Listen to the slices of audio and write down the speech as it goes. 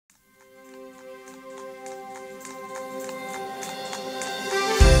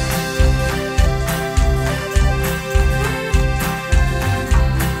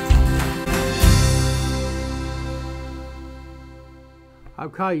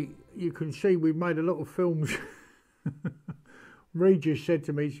okay, you can see we've made a lot of films. Regis said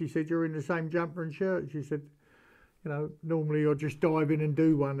to me, she said, you're in the same jumper and shirt. She said, you know, normally I'll just dive in and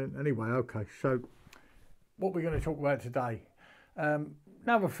do one. And anyway, okay, so what we're going to talk about today.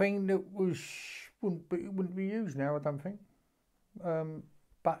 Another thing that wouldn't be used now, I don't think.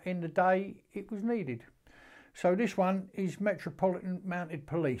 But in the day, it was needed. So this one is Metropolitan Mounted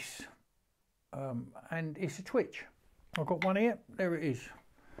Police. And it's a Twitch. I've got one here. There it is.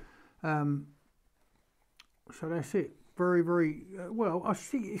 So that's it. Very, very well. I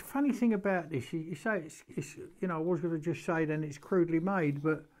see. The funny thing about this, you say it's you know, I was going to just say then it's crudely made,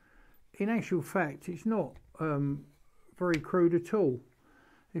 but in actual fact, it's not very crude at all.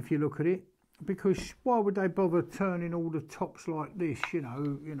 If you look at it, because why would they bother turning all the tops like this? You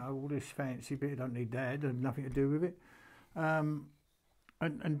know, all this fancy bit. Don't need that. There's nothing to do with it.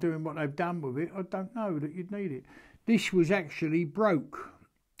 And doing what they've done with it, I don't know that you'd need it. This was actually broke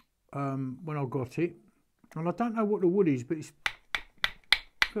when I got it. And I don't know what the wood is, but I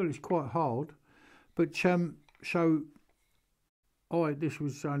feel it's quite hard. But so this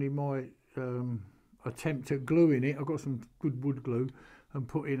was only my attempt at gluing it. I got some good wood glue and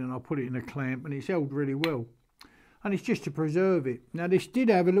I put it in a clamp, and it's held really well. And it's just to preserve it. Now this did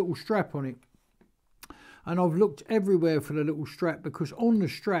have a little strap on it, and I've looked everywhere for the little strap, because on the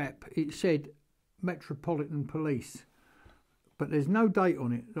strap it said Metropolitan Police, but there's no date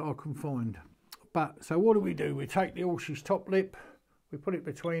on it that I can find. But so what do? We take the horse's top lip, we put it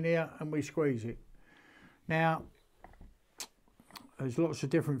between here, and we squeeze it. Now, there's lots of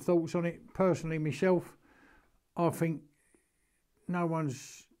different thoughts on it. Personally, myself, I think no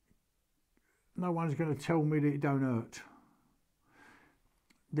one's going to tell me that it don't hurt.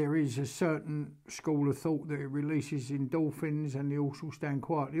 There is a certain school of thought that it releases endorphins and the horse will stand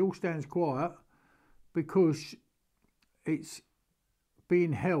quiet. The horse stands quiet because it's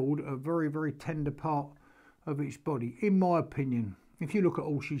being held a very, very tender part of its body, in my opinion. If you look at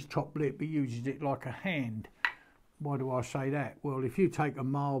horse's top lip, he uses it like a hand. Why do I say that? Well, if you take a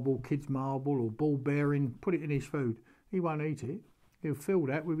marble, kid's marble or ball bearing, put it in his food, he won't eat it. He'll feel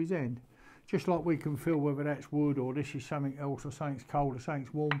that with his hand. Just like we can feel whether that's wood or this is something else, or something's cold or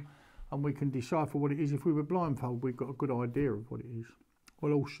something's warm, and we can decipher what it is. If we were blindfolded, we've got a good idea of what it is.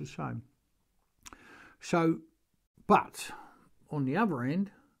 Well, horse the same. So, but on the other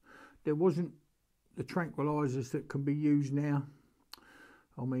end, there wasn't the tranquilisers that can be used now.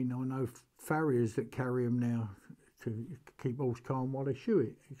 I mean, I know farriers that carry them now to keep horse calm while they shoe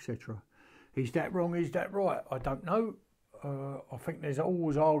it, etc. Is that wrong? Is that right? I don't know. I think there's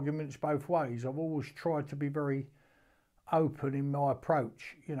always arguments both ways. I've always tried to be very open in my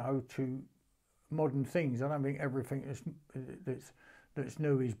approach, you know, to modern things. I don't think everything that's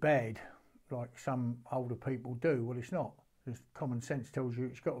new is bad, like some older people do. Well, it's not. Just common sense tells you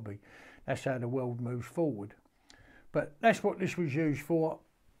it's got to be. That's how the world moves forward. But that's what this was used for,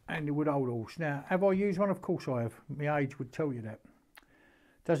 and the wood old horse. Now, have I used one? Of course I have. My age would tell you that.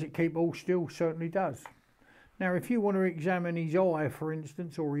 Does it keep horse still? Certainly does. Now, if you want to examine his eye, for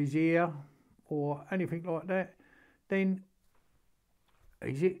instance, or his ear, or anything like that, then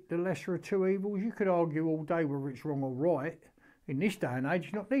is it the lesser of two evils? You could argue all day whether it's wrong or right. In this day and age,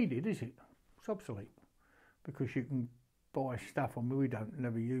 it's not needed, is it? It's obsolete, because you can buy stuff. I mean, we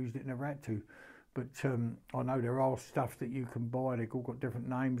never used it, never had to. But I know there are stuff that you can buy. They've all got different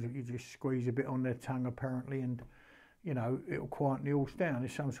names that you just squeeze a bit on their tongue, apparently, and, you know, it'll quieten the horse down.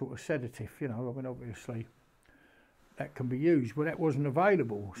 It's some sort of sedative, you know. I mean, obviously, that can be used, but that wasn't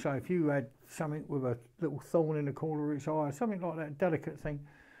available. So if you had something with a little thorn in the corner of its eye, something like that, a delicate thing,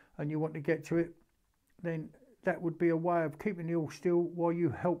 and you want to get to it, then that would be a way of keeping the horse still while you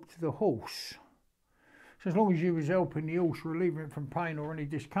helped the horse. So as long as you was helping the horse, relieving it from pain or any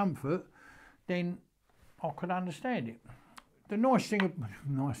discomfort, then I could understand it. The nice thing,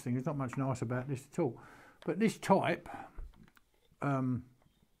 there's not much nice about this at all, but this type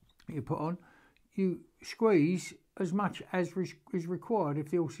you put on, you squeeze as much as is required. If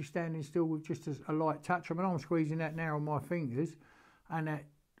the horse is standing still with just a light touch, I mean, I'm squeezing that now on my fingers, and that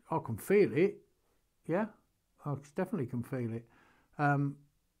I can feel it. Yeah, I definitely can feel it, and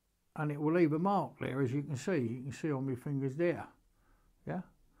it will leave a mark there, as you can see. You can see on my fingers there. Yeah,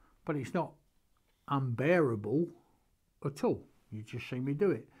 but it's not unbearable at all. You just see me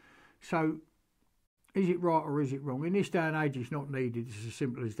do it. So, is it right or is it wrong? In this day and age, it's not needed. It's as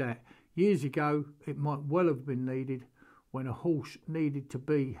simple as that. Years ago, it might well have been needed when a horse needed to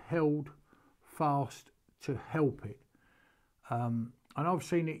be held fast to help it. And I've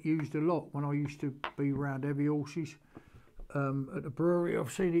seen it used a lot when I used to be around heavy horses. At the brewery,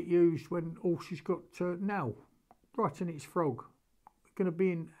 I've seen it used when horses got now right in its frog. going to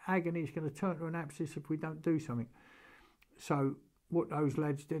be in agony. It's going to turn to an abscess if we don't do something. So what those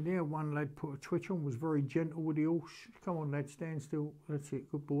lads did there, one lad put a twitch on, was very gentle with the horse. Come on, lad, stand still. That's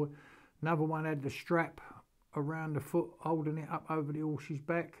it, good boy. Another one had the strap around the foot, holding it up over the horse's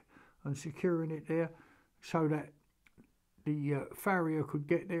back and securing it there so that the farrier could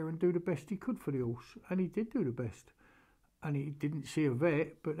get there and do the best he could for the horse. And he did do the best. And he didn't see a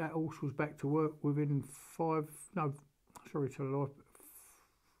vet, but that horse was back to work within 7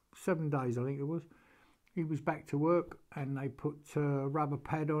 days, I think it was. He was back to work, and they put a rubber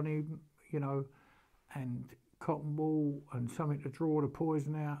pad on him, you know, and cotton wool and something to draw the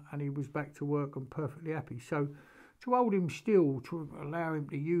poison out, and he was back to work and perfectly happy. So to hold him still, to allow him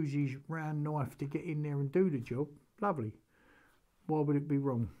to use his round knife to get in there and do the job, lovely. Why would it be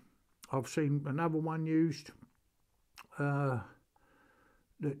wrong? I've seen another one used for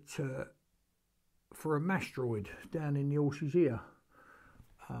a mastroid down in the horse's ear,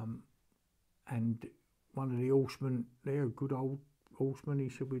 and one of the horsemen there, a good old horseman, he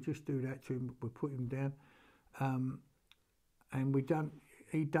said, we'll just do that to him, we'll put him down. And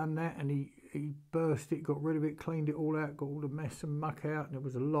he'd done that, and he burst it, got rid of it, cleaned it all out, got all the mess and muck out, and there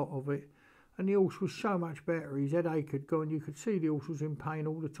was a lot of it. And the horse was so much better, his headache had gone, you could see the horse was in pain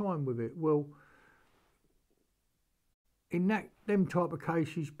all the time with it. Well, in them type of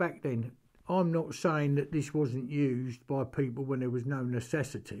cases back then, I'm not saying that this wasn't used by people when there was no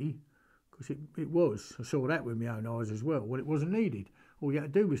necessity, because it was. I saw that with my own eyes as well, when it wasn't needed. All you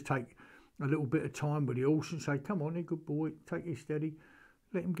had to do was take a little bit of time with the horse and say, come on, good boy, take it steady,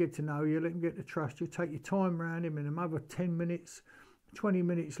 let him get to know you, let him get to trust you, take your time around him, and another 10 minutes, 20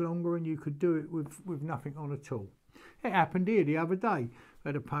 minutes longer, and you could do it with nothing on at all. It happened here the other day. I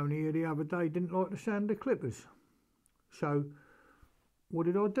had a pony here the other day, didn't like the sound of the clippers. So what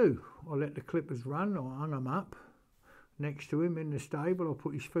did I do? I let the clippers run, I hung them up next to him in the stable, I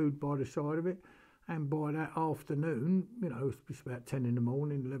put his food by the side of it, and by that afternoon, you know, it's about 10 in the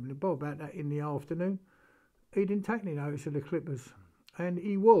morning, 11 above, about that in the afternoon, he didn't take any notice of the clippers. And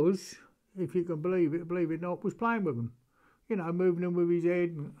he was, if you can believe it or not, was playing with them. You know, moving them with his head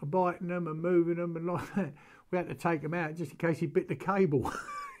and biting them and moving them and like that. We had to take him out just in case he bit the cable.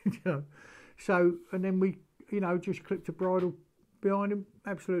 You know. So, and then we, you know, just clipped a bridle behind him,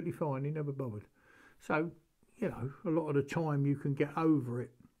 absolutely fine, he never bothered. So, you know, a lot of the time you can get over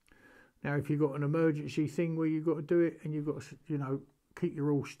it. Now, if you've got an emergency thing where you've got to do it and you've got to, you know, keep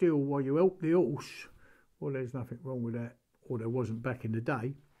your horse still while you help the horse, well, there's nothing wrong with that, or there wasn't back in the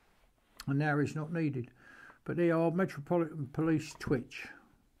day, and now it's not needed. But they are Metropolitan Police twitch.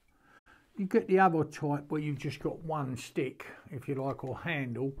 You get the other type where you've just got one stick, if you like, or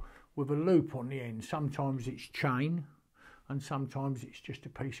handle with a loop on the end. Sometimes it's chain, and sometimes it's just a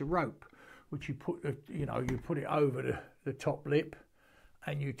piece of rope, which you put, you put it over the top lip,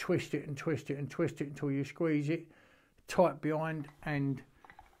 and you twist it and twist it and twist it until you squeeze it tight behind, and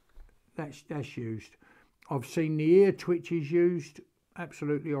that's used. I've seen the ear twitches used,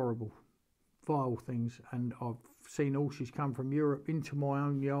 absolutely horrible, vile things, and I've seen horses come from Europe into my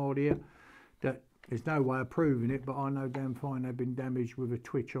own yard here that there's no way of proving it, but I know damn fine they've been damaged with a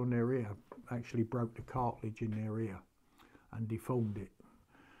twitch on their ear, actually broke the cartilage in their ear and deformed it.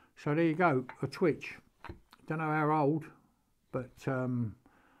 So there you go, a twitch. Don't know how old, but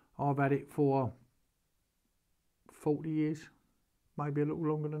I've had it for 40 years, maybe a little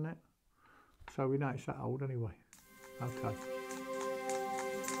longer than that. So we know it's that old anyway. Okay.